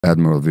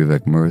Admiral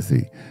Vivek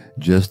Murthy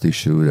just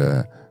issued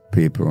a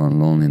paper on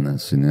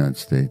loneliness in the United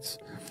States.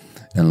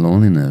 And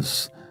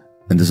loneliness,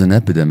 and there's an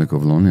epidemic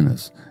of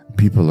loneliness.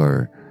 People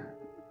are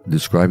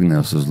describing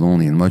themselves as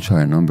lonely in much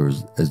higher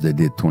numbers as they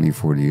did 20,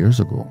 40 years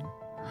ago.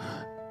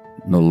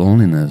 No,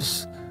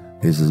 loneliness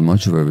is as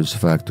much of a risk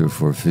factor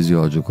for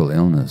physiological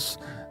illness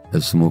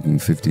as smoking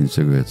 15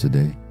 cigarettes a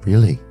day.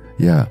 Really?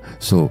 Yeah.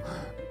 So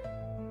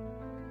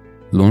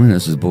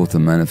loneliness is both a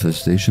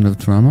manifestation of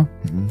trauma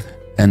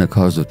and a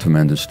cause of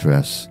tremendous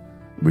stress,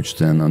 which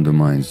then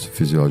undermines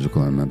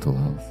physiological and mental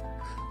health.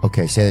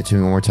 Okay, say that to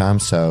me one more time.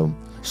 So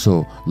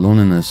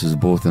loneliness is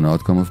both an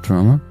outcome of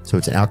trauma. So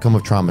it's an outcome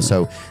of trauma.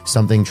 So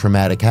something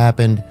traumatic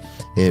happened,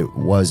 it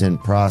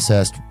wasn't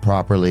processed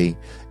properly,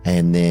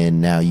 and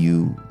then now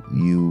you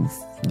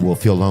will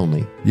feel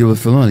lonely. You will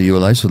feel lonely, you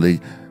will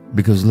isolate,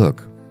 because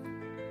look,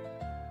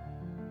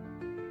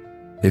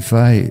 if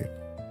I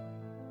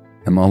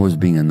am always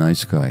being a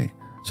nice guy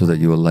so that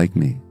you will like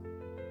me,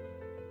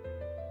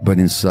 but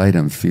inside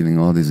I'm feeling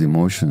all these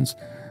emotions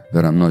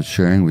that I'm not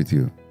sharing with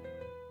you,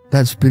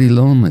 that's pretty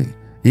lonely.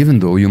 Even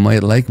though you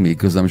might like me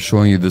because I'm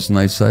showing you this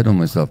nice side of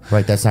myself.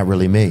 Right, that's not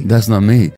really me. That's not me.